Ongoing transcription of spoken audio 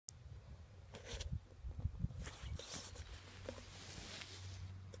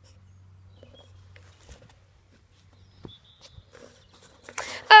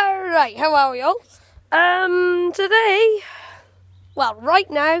Right, how are we all? Today, well, right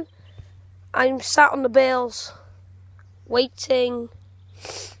now, I'm sat on the bales, waiting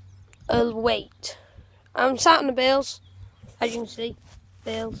a wait. I'm sat on the bales, as you can see,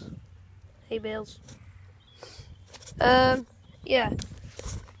 bales, hey bales. Yeah,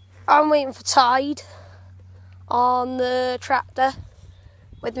 I'm waiting for tide on the tractor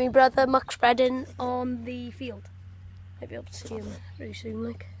with my brother Muck spreading on the field. I'll be able to see him very soon,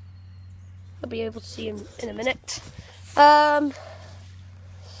 like. I'll be able to see him in a minute. Yeah,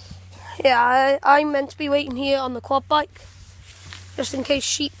 I'm meant to be waiting here on the quad bike, just in case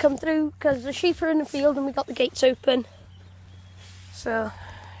sheep come through, because the sheep are in the field and we got the gates open. So,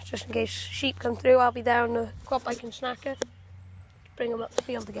 just in case sheep come through, I'll be there on the quad bike and snacker to bring them up the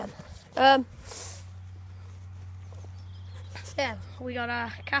field again. Yeah, we got our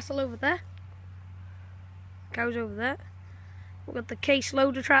castle over there, cows over there. We've got the case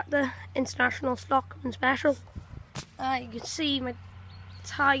loader tractor, international stock and special. You can see my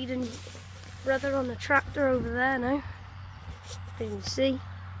Tide and brother on the tractor over there now. As you can see, you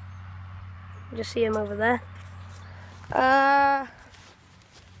can just see him over there.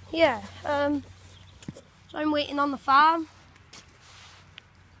 Yeah. So I'm waiting on the farm,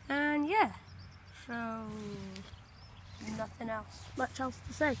 and yeah. So nothing else, much else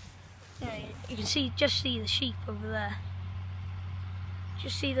to say. Yeah, you can see, just see the sheep over there.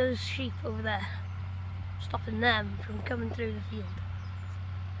 Just see those sheep over there, stopping them from coming through the field.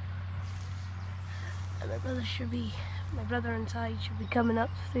 And my brother and Tide should be coming up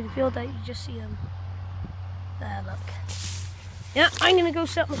through the field. You just see them there, look. Yeah, I'm gonna go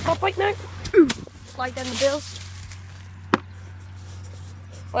sit on the quad bike now. Slide down the bills.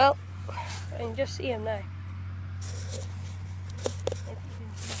 Well, I can just see him now.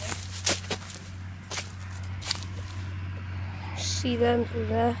 See them through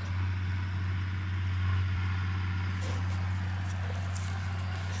there.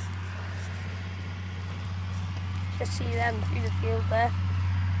 Just see them through the field there.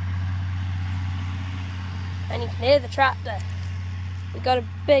 And you can hear the tractor. We got a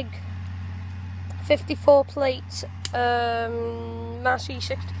big 54 plate Massey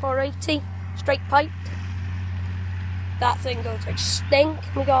 6480 straight pipe. That thing goes like stink.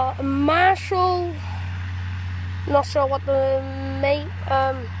 We got a Marshall. Not sure what the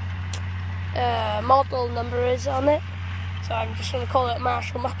model number is on it, so I'm just going to call it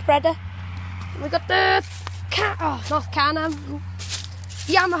Marshall Muck spreader. We got the not Can-Am,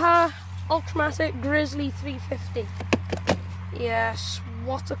 Yamaha Ultramatic Grizzly 350. Yes,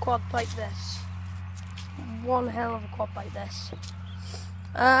 what a quad pipe this. One hell of a quad pipe this.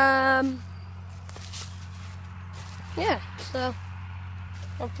 Yeah, so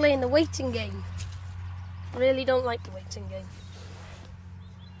I'm playing the waiting game. Really don't like the waiting game.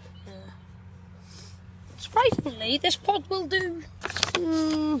 Yeah. Surprisingly, this pod will do.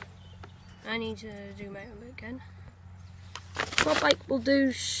 I need to zoom out a bit again. Quad bike will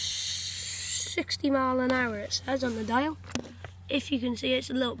do 60 miles an hour, it says on the dial. If you can see, it's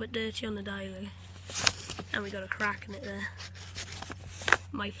a little bit dirty on the dial, and we got a crack in it there.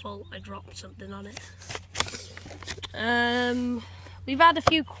 My fault, I dropped something on it. We've had a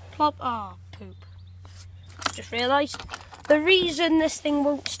few poop. Just realised the reason this thing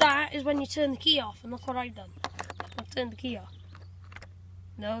won't start is when you turn the key off, and look what I've done. I've turned the key off.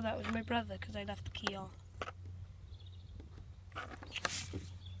 No, that was my brother, because I left the key on.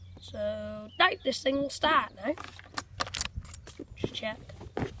 So, now this thing will start now. Just check.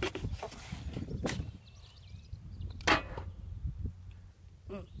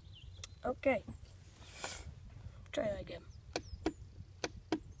 Okay. Try that again.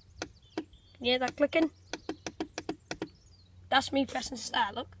 Can you hear that clicking? That's me pressing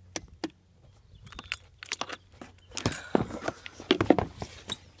start, look.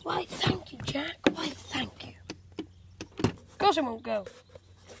 Why, thank you, Jack. Why, thank you. Of course it won't go.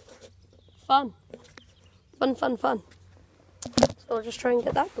 Fun. Fun, fun, fun. So I'll just try and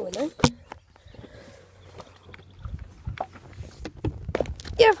get that going now.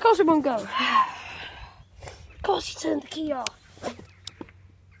 Yeah, of course it won't go. Of course he turned the key off.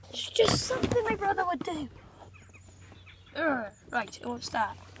 It's just something my brother would do. Right, it won't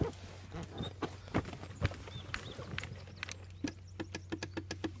start.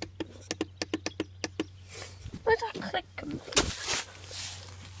 Where'd that click come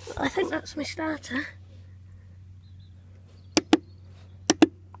from? I think that's my starter.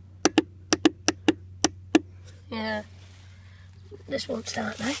 Yeah, this won't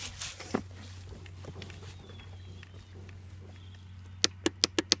start now.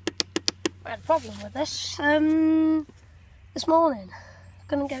 I had a problem with this morning.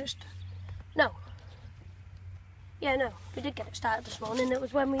 gonna get it no. Yeah, no, we did get it started this morning. It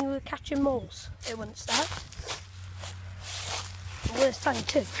was when we were catching moles. It wouldn't start. Worst time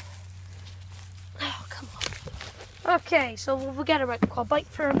too. Oh, come on. Okay, so we'll forget about the quad bike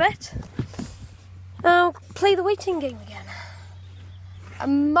for a bit. I'll play the waiting game again. I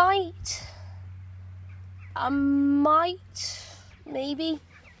might, maybe,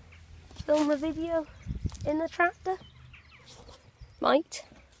 film a video in the tractor.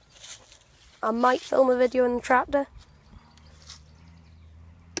 I might film a video in the tractor.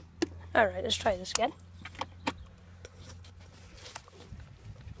 Alright, let's try this again.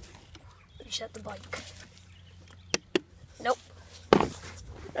 Reset the bike. Nope.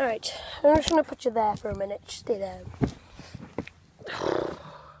 Alright, I'm just going to put you there for a minute. Stay there.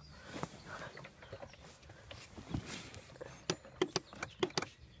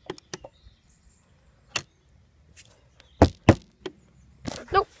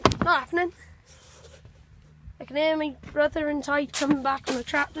 Nope, not happening. I can hear my brother inside coming back on the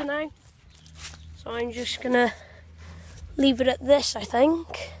tractor now. So I'm just going to leave it at this, I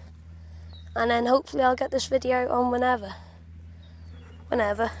think. And then hopefully I'll get this video on whenever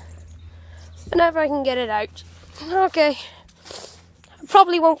I can get it out. Okay. I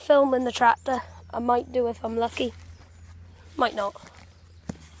probably won't film in the tractor. I might do if I'm lucky. Might not.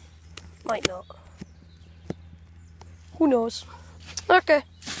 Who knows? Okay.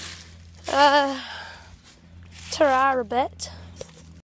 Ta-ra a bit.